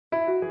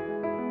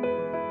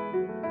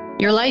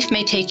Your life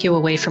may take you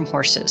away from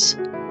horses,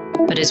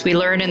 but as we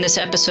learn in this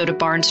episode of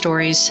Barn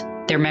Stories,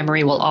 their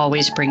memory will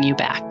always bring you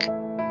back.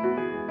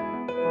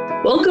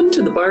 Welcome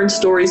to the Barn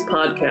Stories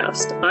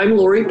podcast. I'm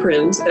Lori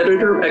Prinz,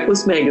 editor of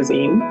Equus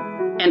Magazine.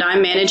 And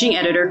I'm managing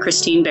editor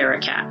Christine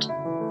Barakat.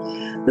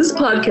 This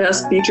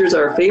podcast features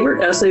our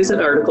favorite essays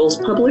and articles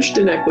published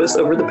in Equus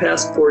over the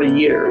past 40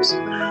 years.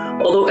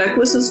 Although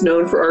Equus is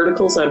known for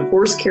articles on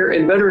horse care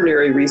and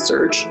veterinary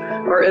research,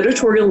 our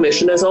editorial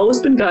mission has always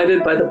been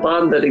guided by the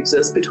bond that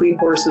exists between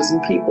horses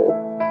and people.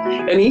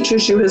 And each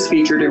issue has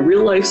featured a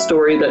real-life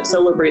story that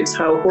celebrates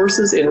how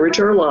horses enrich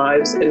our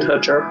lives and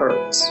touch our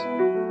hearts.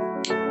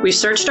 We've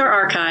searched our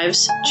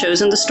archives,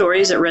 chosen the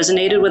stories that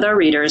resonated with our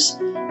readers,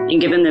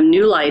 and given them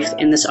new life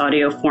in this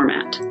audio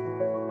format.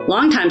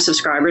 Longtime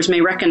subscribers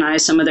may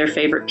recognize some of their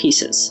favorite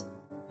pieces.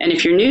 And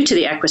if you're new to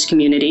the Equus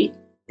community,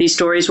 these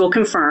stories will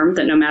confirm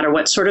that no matter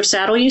what sort of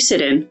saddle you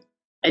sit in,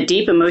 a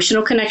deep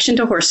emotional connection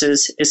to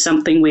horses is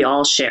something we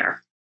all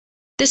share.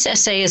 This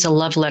essay is a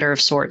love letter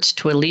of sorts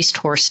to a leased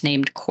horse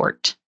named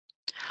Court.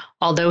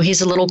 Although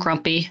he's a little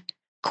grumpy,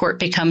 Court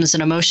becomes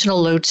an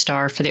emotional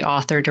lodestar for the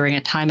author during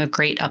a time of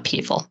great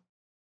upheaval.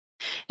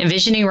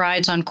 Envisioning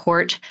rides on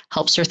Court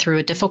helps her through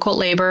a difficult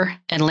labor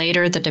and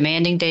later the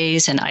demanding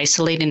days and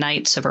isolating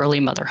nights of early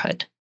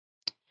motherhood.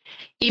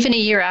 Even a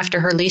year after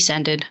her lease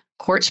ended,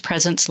 Court's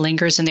presence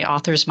lingers in the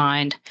author's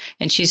mind,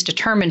 and she's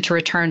determined to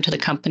return to the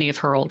company of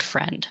her old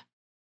friend.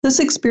 This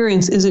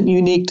experience isn't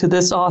unique to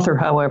this author,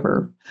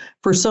 however.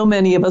 For so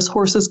many of us,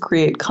 horses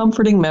create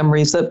comforting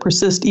memories that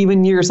persist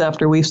even years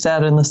after we've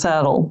sat in the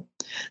saddle.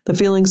 The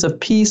feelings of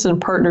peace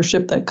and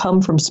partnership that come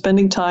from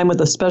spending time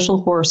with a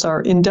special horse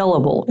are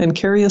indelible and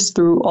carry us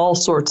through all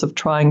sorts of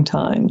trying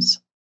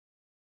times.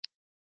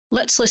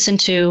 Let's listen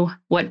to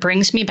What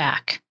Brings Me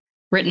Back,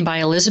 written by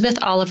Elizabeth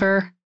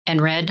Oliver and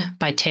read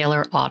by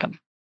Taylor Autumn.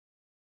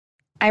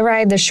 I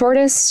ride the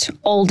shortest,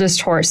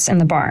 oldest horse in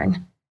the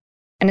barn.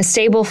 In a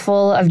stable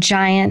full of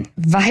giant,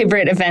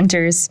 vibrant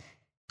eventers,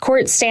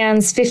 Court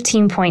stands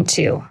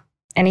 15.2,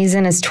 and he's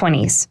in his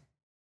 20s.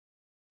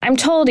 I'm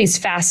told he's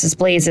fast as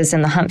blazes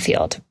in the hunt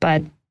field,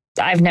 but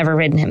I've never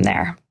ridden him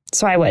there,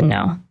 so I wouldn't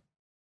know.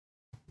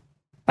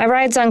 My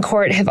rides on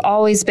Court have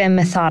always been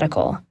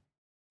methodical.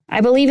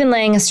 I believe in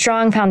laying a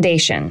strong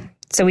foundation,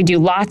 so we do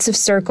lots of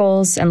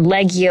circles and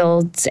leg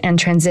yields and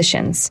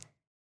transitions.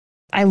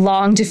 I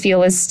long to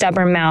feel his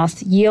stubborn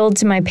mouth yield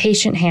to my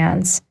patient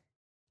hands,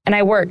 and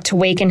I work to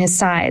waken his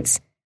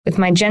sides with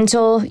my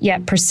gentle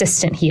yet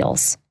persistent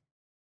heels.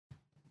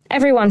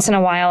 Every once in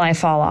a while I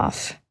fall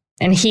off,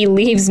 and he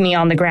leaves me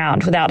on the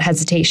ground without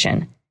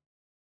hesitation.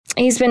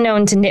 He's been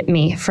known to nip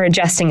me for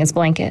adjusting his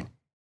blanket.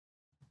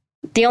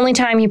 The only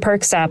time he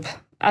perks up,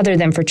 other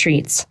than for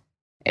treats,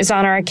 is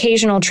on our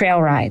occasional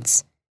trail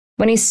rides,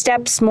 when he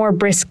steps more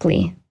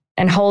briskly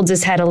and holds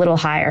his head a little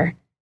higher.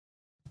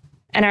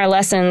 In our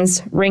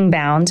lessons,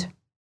 ring-bound,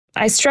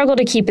 I struggle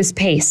to keep his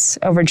pace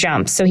over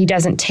jumps so he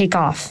doesn't take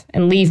off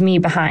and leave me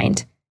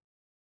behind.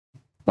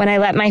 When I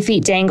let my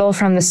feet dangle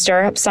from the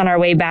stirrups on our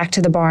way back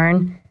to the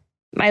barn,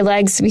 my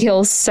legs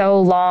feel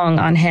so long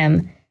on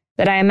him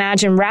that I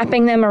imagine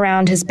wrapping them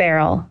around his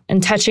barrel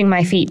and touching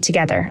my feet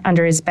together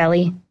under his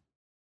belly.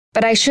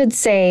 But I should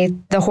say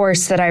the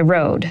horse that I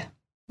rode,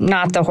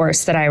 not the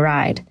horse that I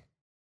ride.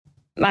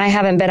 I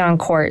haven't been on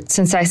Court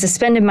since I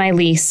suspended my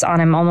lease on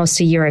him almost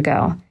a year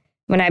ago,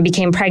 when I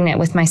became pregnant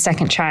with my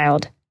second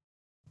child.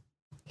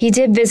 He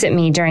did visit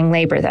me during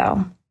labor,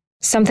 though,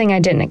 something I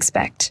didn't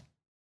expect.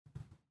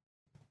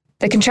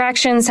 The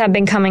contractions have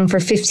been coming for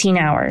 15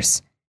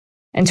 hours,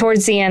 and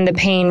towards the end the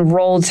pain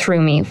rolled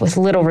through me with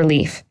little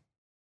relief.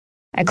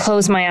 I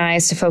closed my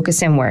eyes to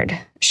focus inward,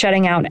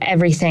 shutting out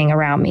everything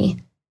around me.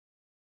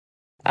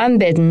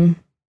 Unbidden,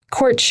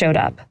 Court showed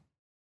up.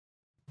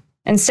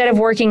 Instead of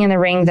working in the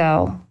ring,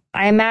 though,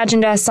 I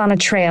imagined us on a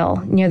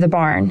trail near the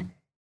barn,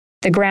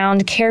 the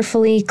ground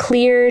carefully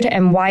cleared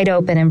and wide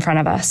open in front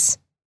of us.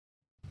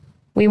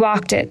 We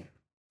walked it,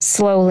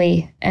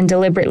 slowly and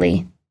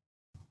deliberately.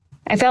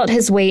 I felt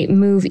his weight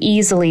move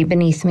easily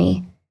beneath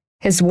me,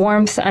 his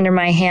warmth under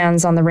my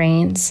hands on the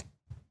reins.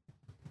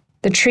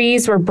 The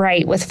trees were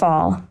bright with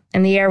fall,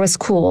 and the air was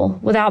cool,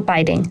 without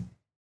biting.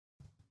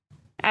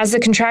 As the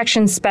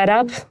contractions sped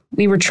up,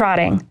 we were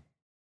trotting.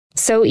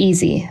 So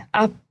easy,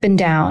 up and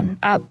down,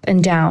 up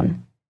and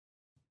down.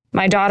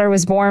 My daughter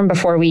was born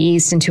before we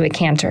eased into a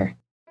canter.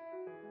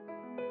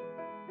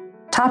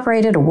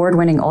 Top-rated,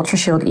 award-winning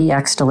UltraShield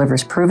EX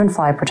delivers proven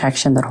fly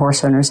protection that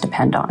horse owners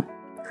depend on.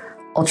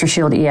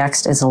 UltraShield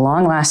EX is a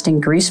long-lasting,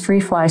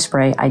 grease-free fly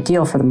spray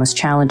ideal for the most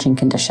challenging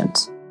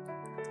conditions.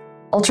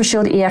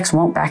 UltraShield EX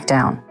won't back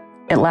down.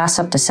 It lasts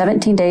up to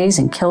 17 days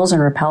and kills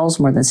and repels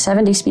more than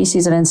 70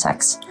 species of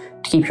insects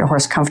to keep your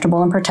horse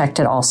comfortable and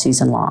protected all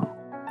season long.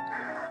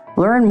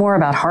 Learn more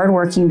about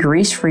hard-working,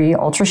 grease-free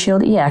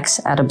UltraShield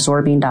EX at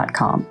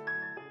Absorbine.com.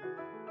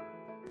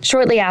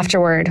 Shortly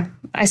afterward,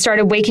 I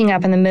started waking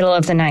up in the middle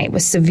of the night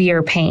with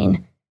severe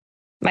pain.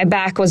 My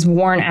back was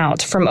worn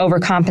out from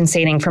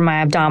overcompensating for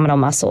my abdominal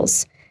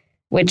muscles,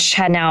 which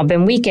had now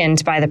been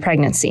weakened by the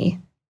pregnancy.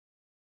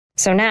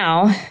 So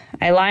now,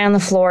 I lie on the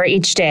floor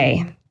each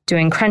day,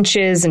 doing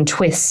crunches and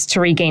twists to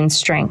regain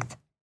strength.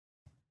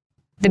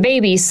 The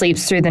baby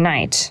sleeps through the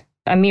night,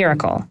 a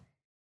miracle.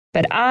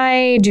 But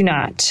I do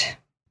not.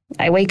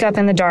 I wake up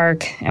in the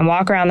dark and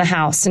walk around the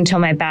house until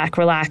my back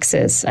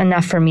relaxes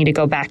enough for me to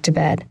go back to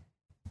bed.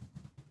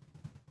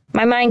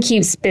 My mind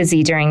keeps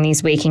busy during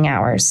these waking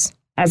hours,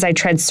 as I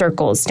tread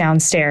circles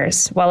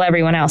downstairs while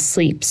everyone else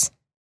sleeps.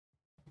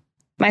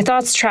 My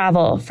thoughts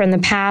travel from the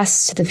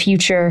past to the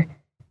future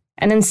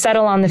and then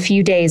settle on the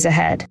few days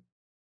ahead.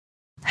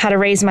 How to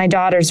raise my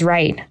daughters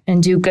right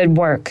and do good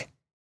work.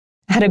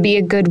 How to be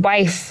a good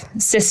wife,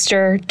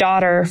 sister,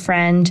 daughter,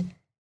 friend.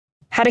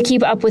 How to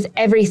keep up with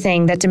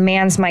everything that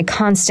demands my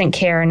constant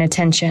care and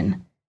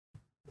attention.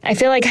 I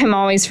feel like I'm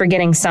always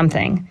forgetting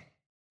something,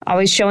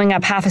 always showing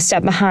up half a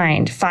step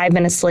behind, 5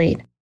 minutes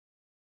late.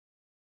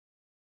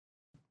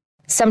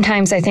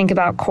 Sometimes I think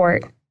about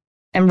Court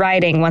and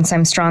riding once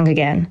I'm strong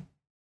again.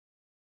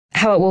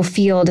 How it will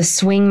feel to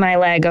swing my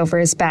leg over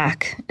his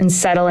back and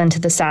settle into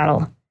the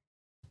saddle.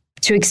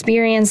 To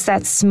experience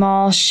that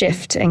small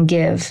shift and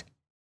give.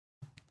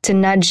 To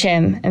nudge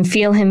him and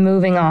feel him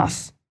moving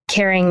off,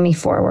 carrying me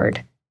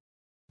forward.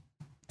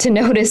 To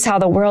notice how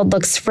the world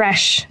looks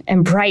fresh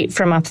and bright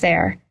from up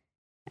there,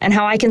 and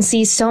how I can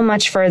see so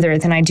much further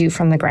than I do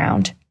from the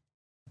ground.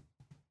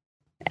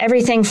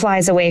 Everything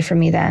flies away from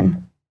me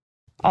then.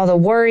 All the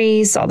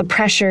worries, all the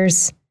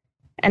pressures,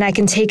 and I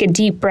can take a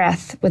deep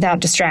breath without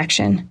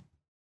distraction.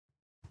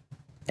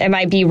 It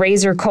might be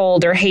razor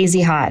cold or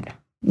hazy hot,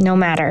 no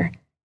matter.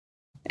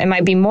 It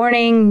might be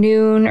morning,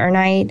 noon, or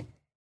night.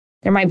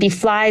 There might be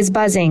flies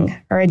buzzing,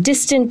 or a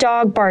distant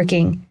dog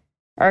barking,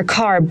 or a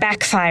car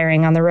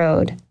backfiring on the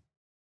road.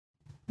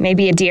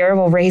 Maybe a deer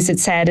will raise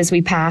its head as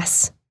we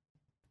pass.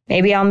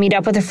 Maybe I'll meet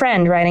up with a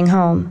friend riding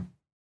home.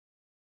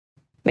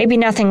 Maybe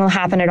nothing will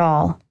happen at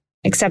all,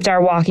 except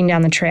our walking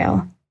down the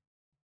trail,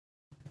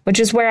 which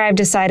is where I've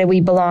decided we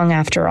belong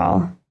after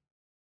all.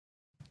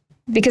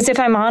 Because if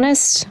I'm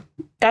honest,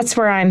 that's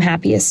where I'm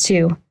happiest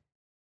too,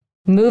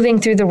 moving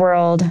through the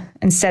world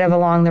instead of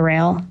along the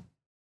rail.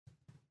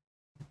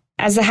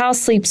 As the house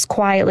sleeps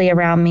quietly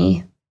around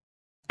me,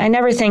 I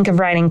never think of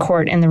riding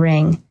Court in the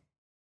ring,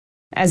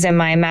 as in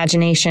my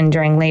imagination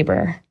during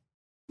labor.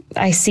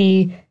 I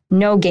see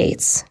no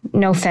gates,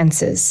 no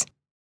fences.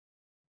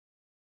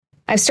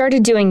 I've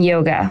started doing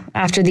yoga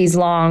after these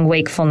long,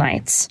 wakeful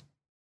nights.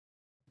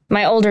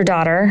 My older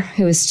daughter,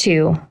 who is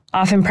 2,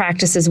 often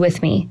practices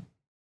with me.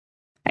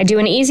 I do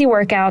an easy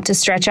workout to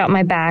stretch out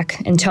my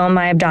back and tone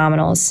my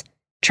abdominals,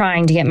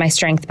 trying to get my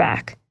strength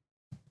back.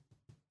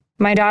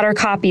 My daughter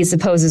copies the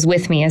poses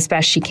with me as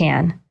best she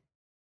can.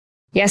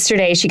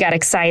 Yesterday, she got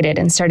excited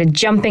and started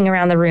jumping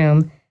around the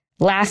room,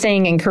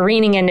 laughing and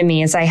careening into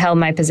me as I held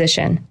my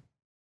position.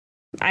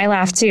 I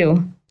laughed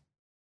too.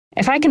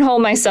 If I can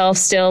hold myself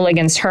still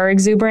against her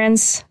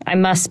exuberance, I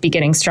must be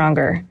getting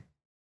stronger.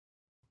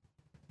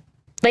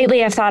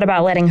 Lately, I've thought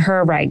about letting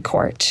her ride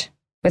Court,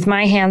 with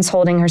my hands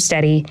holding her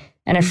steady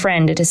and a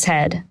friend at his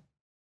head.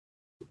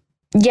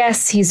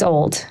 Yes, he's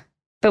old,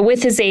 but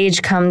with his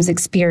age comes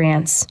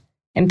experience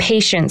and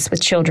patience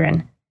with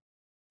children,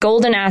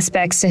 golden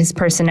aspects to his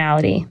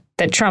personality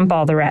that trump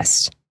all the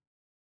rest.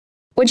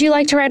 Would you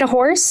like to ride a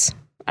horse?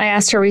 I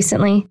asked her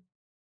recently,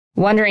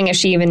 wondering if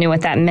she even knew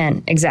what that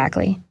meant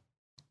exactly.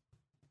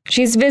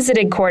 She's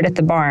visited Court at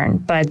the barn,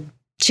 but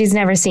she's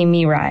never seen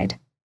me ride.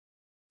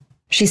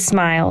 She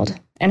smiled,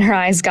 and her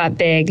eyes got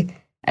big,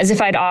 as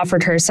if I'd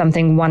offered her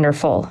something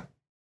wonderful.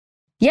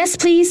 Yes,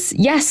 please,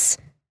 yes,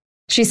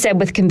 she said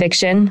with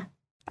conviction.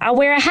 I'll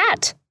wear a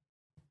hat.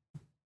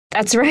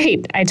 That's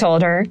right, I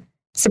told her,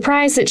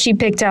 surprised that she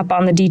picked up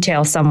on the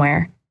detail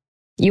somewhere.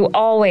 You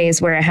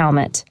always wear a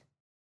helmet.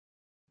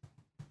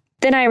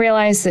 Then I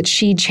realized that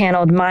she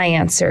channeled my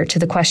answer to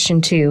the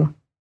question too.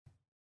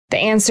 The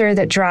answer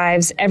that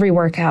drives every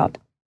workout.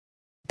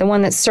 The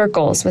one that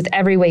circles with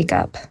every wake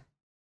up.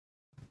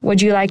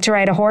 Would you like to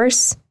ride a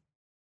horse?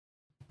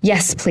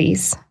 Yes,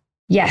 please.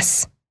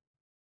 Yes.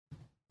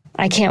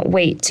 I can't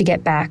wait to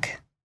get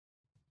back.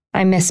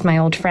 I miss my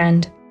old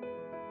friend.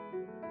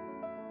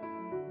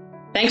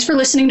 Thanks for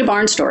listening to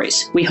Barn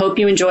Stories. We hope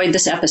you enjoyed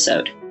this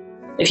episode.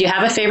 If you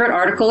have a favorite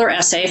article or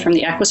essay from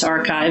the Equus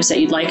archives that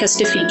you'd like us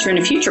to feature in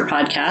a future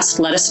podcast,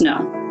 let us know.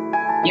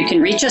 You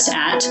can reach us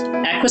at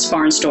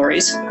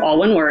equusbarnstories, all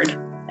one word,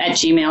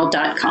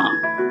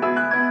 @gmail.com.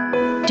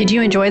 Did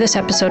you enjoy this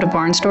episode of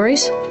Barn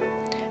Stories?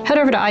 Head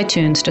over to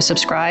iTunes to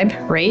subscribe,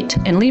 rate,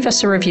 and leave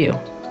us a review.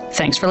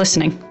 Thanks for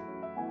listening.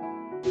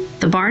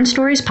 The Barn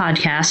Stories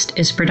podcast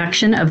is a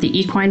production of the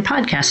Equine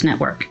Podcast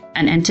Network,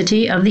 an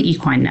entity of the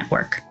Equine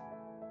Network.